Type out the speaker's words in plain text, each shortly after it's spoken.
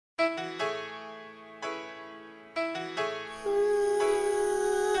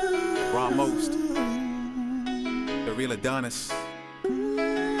Ramos, the real Adonis.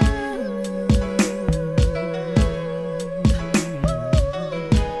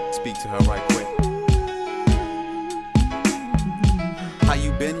 Speak to her right quick. How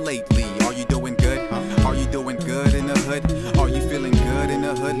you been lately? Are you doing good? Are you doing good in the hood? Are you feeling good in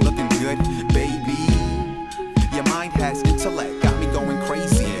the hood? Looking good, baby. Your mind has intellect, got me going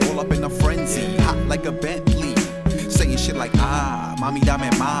crazy, all up in a frenzy, hot like a Bentley. Saying shit like, mami dame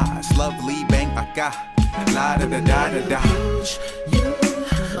más, lovely, bang acá, la da da da da da.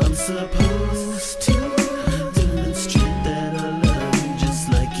 I'm supposed to demonstrate that I love you just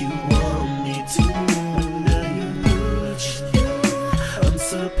like you want me to. When I approach you, I'm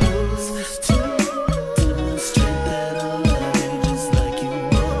supposed to demonstrate that I love you just like you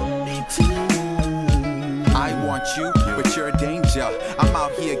want me to. I want you, but you're a danger. I'm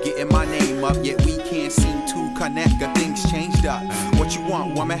out here getting my name up, yet we can't seem to connect. Got things changed up. What you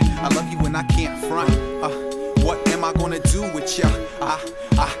want, woman? I love you and I can't front. What am I gonna do with ya?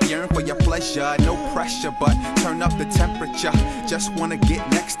 I yearn for your pleasure, no pressure, but turn up the temperature. Just wanna get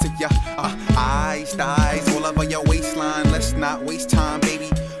next to ya. Eyes, thighs, all over your waistline. Let's not waste time, baby.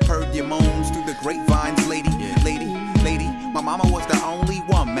 Heard your moans through the grapevines, lady. My mama was the only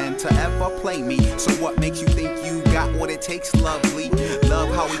woman to ever play me. So what makes you think you got what it takes, lovely? Love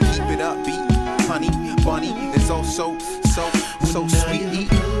how we keep it upbeat. Honey, bunny is oh so sweet.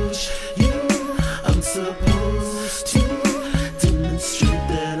 I'm supposed to demonstrate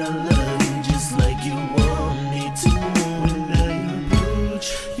that I love you just like you want me to. When I approach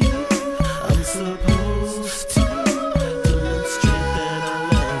you, I'm supposed to demonstrate that I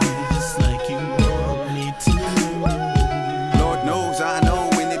love you just like you want me to. Lord knows I know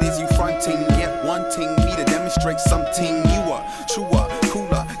when it is you fronting, yet wanting me to demonstrate something newer, truer,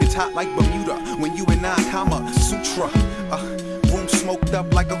 cooler. It's hot like Bermuda when you and I Kama Sutra. Room smoked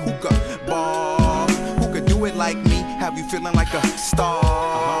up like a hookah bar. Who could do it like me? Have you feeling like a star?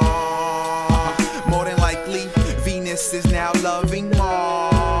 More than likely, Venus is now loving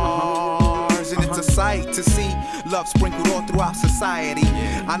Mars, and it's a sight to see love sprinkled all throughout society.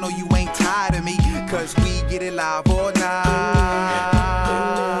 I know you ain't tired of me, cause we get it live all night.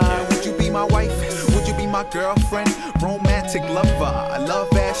 Would you be my wife? Would you be my girlfriend? Romantic lover, a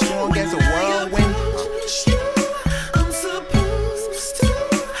love as strong as a whirlwind. I'm supposed to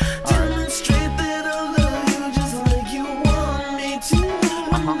demonstrate that I love you just like you want me to.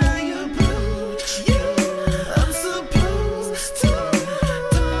 When I approach you, I'm supposed to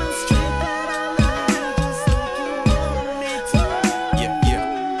demonstrate that I love you just like you want me to. Yeah.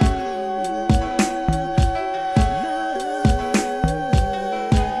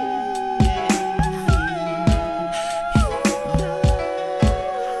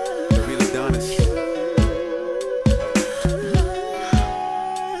 The real Adonis.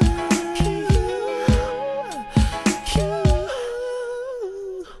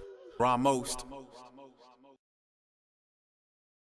 Ramos.